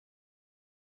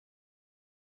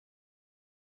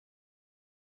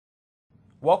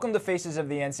Welcome to Faces of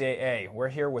the NCAA. We're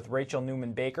here with Rachel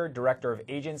Newman-Baker, Director of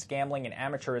Agents, Gambling, and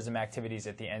Amateurism Activities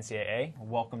at the NCAA.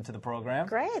 Welcome to the program.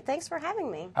 Great. Thanks for having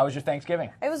me. How was your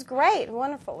Thanksgiving? It was great.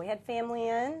 Wonderful. We had family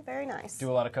in. Very nice. Do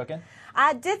a lot of cooking?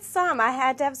 I did some. I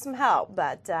had to have some help,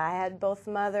 but I had both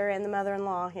the mother and the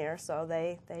mother-in-law here, so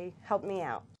they helped me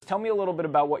out. Tell me a little bit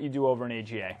about what you do over in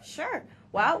AGA. Sure.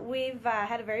 Well, we've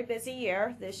had a very busy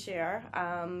year this year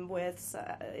with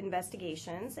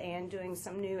investigations and doing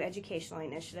some new educational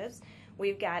initiatives.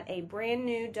 We've got a brand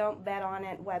new Don't Bet On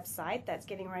It website that's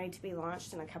getting ready to be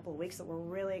launched in a couple of weeks that we're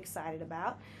really excited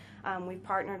about. We've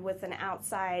partnered with an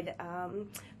outside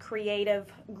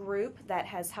creative group that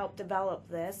has helped develop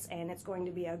this, and it's going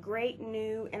to be a great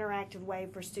new interactive way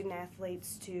for student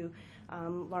athletes to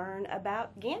learn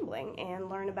about gambling and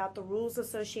learn about the rules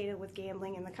associated with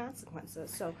gambling and the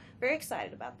consequences. So very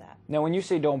excited about that. Now, when you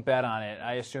say don't bet on it,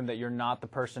 I assume that you're not the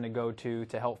person to go to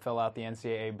help fill out the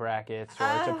NCAA brackets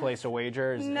or to place a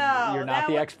wager. No. You're not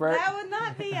the expert? That would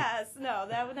not be us. No,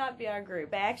 that would not be our group.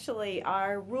 Actually,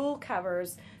 our rule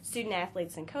covers student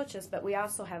athletes and coaches, but we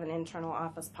also have an internal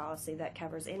office policy that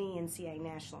covers any NCAA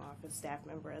national office staff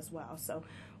member as well. So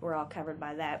we're all covered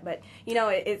by that. But, you know,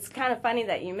 it's kind of funny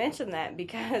that you mentioned that,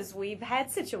 because we've had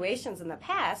situations in the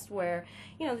past where,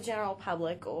 you know, the general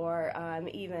public or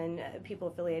even people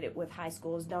affiliated with high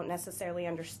schools don't necessarily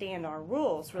understand our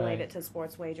rules related to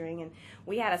sports wagering. And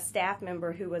we had a staff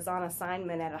member who was on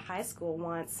assignment at a high school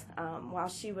once while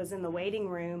she was in the waiting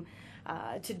room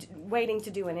waiting to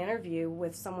do an interview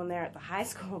with someone there at the high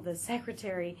school. The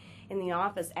secretary in the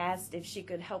office asked if she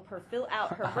could help her fill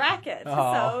out her brackets.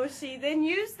 So she then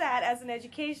used that as an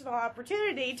educational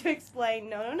opportunity to explain,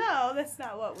 no, that's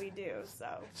not what we do.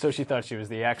 So she thought she was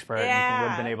the expert and would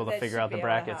have been able to figure out the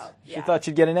brackets. Yeah. She thought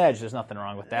she'd get an edge. There's nothing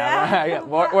wrong with that. Yeah.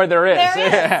 Or there is. There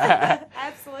is.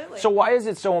 Absolutely. So why is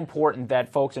it so important that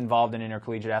folks involved in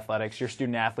intercollegiate athletics, your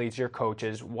student athletes, your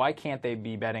coaches, why can't they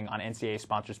be betting on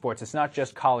NCAA-sponsored sports? It's not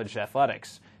just college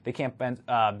athletics. They can't bet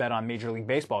on Major League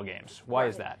Baseball games. Why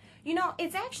is that? You know,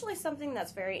 it's actually something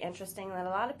that's very interesting that a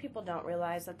lot of people don't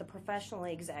realize, that the professional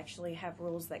leagues actually have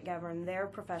rules that govern their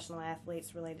professional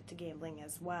athletes related to gambling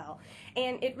as well.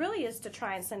 And it really is to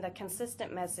try and send a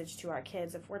consistent message to our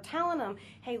kids. If we're telling them,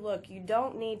 hey, look, you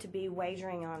don't need to be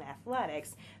wagering on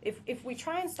athletics, if we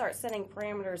try and start setting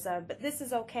parameters of, but this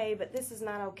is okay, but this is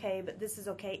not okay, but this is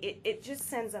okay, it just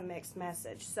sends a mixed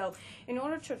message. So in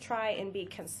order to try and be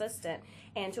consistent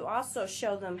and to also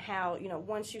show them how, you know,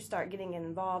 once you start getting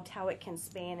involved, how it can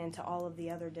span into all of the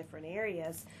other different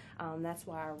areas, that's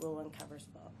why our ruling covers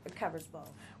both.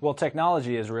 Well,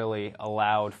 technology has really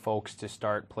allowed folks to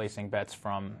start placing bets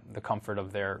from the comfort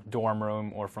of their dorm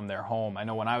room or from their home. I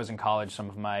know when I was in college, some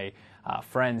of my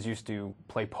friends used to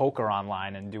play poker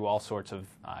online and do all sorts of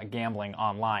gambling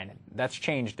online. That's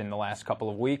changed in the last couple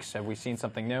of weeks. Have we seen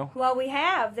something new? Well, we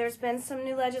have. There's been some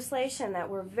new legislation that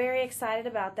we're very excited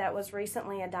about that was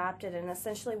recently adopted, and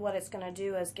essentially what it's going to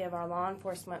do is give our law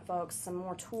enforcement folks some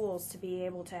more tools to be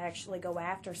able to actually go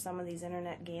after some of these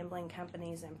internet gambling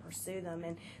companies and pursue them.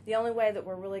 And the only way that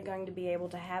we're really going to be able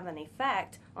to have an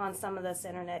effect on some of this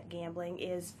internet gambling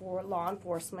is for law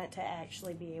enforcement to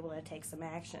actually be able to take some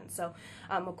action. So,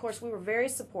 of course, we were very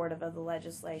supportive of the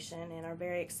legislation and are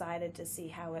very excited to see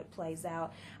how it plays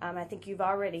out. I think you've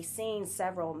already seen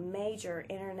several major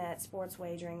internet sports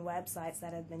wagering websites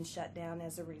that have been shut down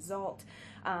as a result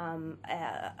of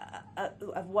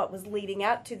what was leading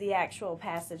up to the actual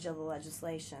passage of the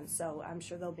legislation. So I'm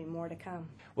sure there'll be more to come.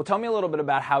 Well, tell me a little bit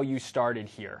about how you started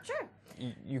here. Sure.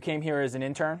 You came here as an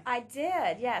intern? I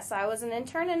did, yes. I was an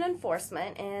intern in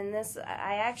enforcement, and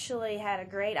I actually had a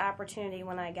great opportunity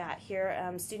when I got here.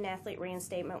 Student-athlete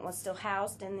reinstatement was still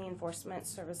housed in the enforcement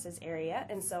services area,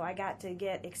 and so I got to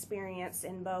get experience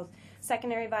in both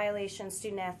secondary violations,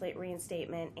 student-athlete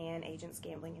reinstatement, and agents,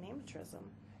 gambling, and amateurism.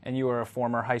 And you were a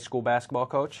former high school basketball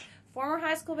coach? Former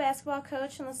high school basketball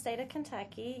coach in the state of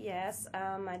Kentucky, yes.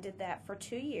 I did that for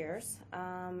 2 years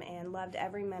and loved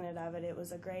every minute of it. It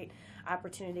was a great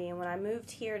opportunity. And when I moved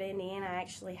here to Indiana, I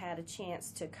actually had a chance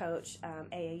to coach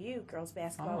AAU girls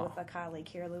basketball with a colleague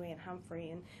here, Louanne Humphrey,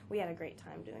 and we had a great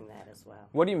time doing that as well.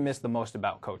 What do you miss the most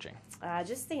about coaching?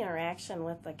 Just the interaction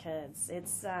with the kids.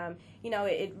 It's, you know,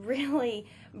 it really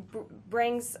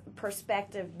brings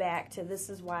perspective back to this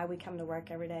is why we come to work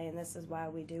every day and this is why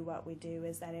we do what we do,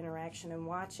 is that interaction interaction and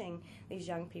watching these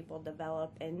young people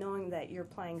develop and knowing that you're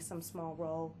playing some small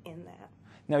role in that.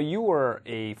 Now, you were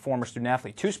a former student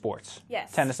athlete, 2 sports.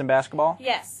 Yes. Tennis and basketball?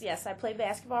 Yes. I played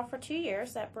basketball for 2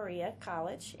 years at Berea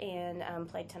College and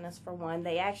played tennis for 1.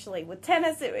 They actually, with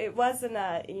tennis, it wasn't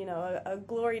a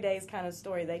glory days kind of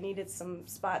story. They needed some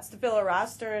spots to fill a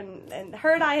roster, and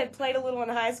her and I had played a little in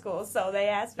high school, so they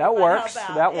asked me that if works. I'd help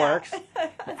out. That Yeah. works.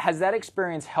 Has that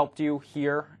experience helped you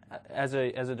here as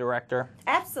a director?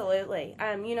 Absolutely.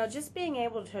 Just being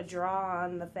able to draw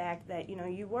on the fact that,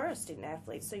 you were a student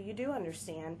athlete, so you do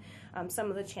understand some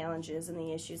of the challenges and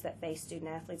the issues that face student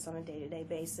athletes on a day-to-day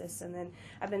basis. And then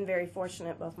I've been very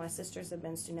fortunate. Both my sisters have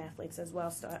been student athletes as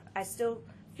well, so I still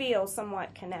feel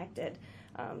somewhat connected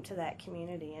to that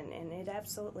community, and it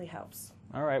absolutely helps.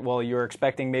 All right. Well, you're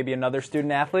expecting maybe another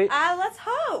student athlete? Let's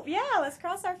hope. Yeah, let's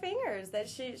cross our fingers that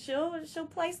she'll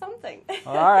play something.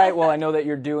 All right. Well, I know that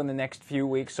you're due in the next few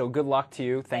weeks, so good luck to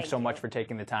you. Thanks so you. much for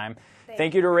taking the time. Thank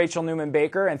Thank you to Rachel Newman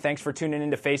Baker, and thanks for tuning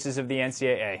in to Faces of the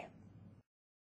NCAA.